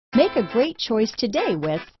Make a great choice today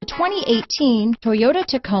with the 2018 Toyota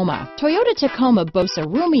Tacoma. Toyota Tacoma boasts a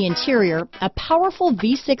roomy interior, a powerful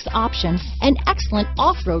V6 option, and excellent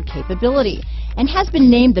off-road capability, and has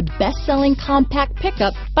been named the best-selling compact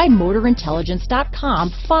pickup by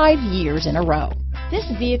MotorIntelligence.com 5 years in a row. This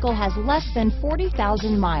vehicle has less than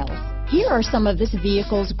 40,000 miles. Here are some of this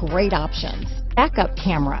vehicle's great options: backup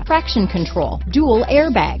camera, traction control, dual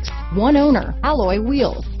airbags, one owner, alloy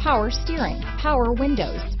wheels, power steering, power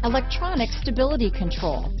windows, electronic stability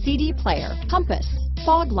control, CD player, compass,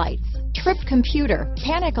 fog lights, trip computer,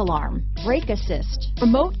 panic alarm, brake assist,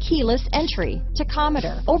 remote keyless entry,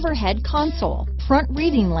 tachometer, overhead console, front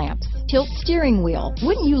reading lamps, tilt steering wheel.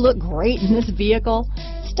 Wouldn't you look great in this vehicle?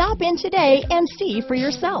 Stop in today and see for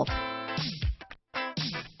yourself.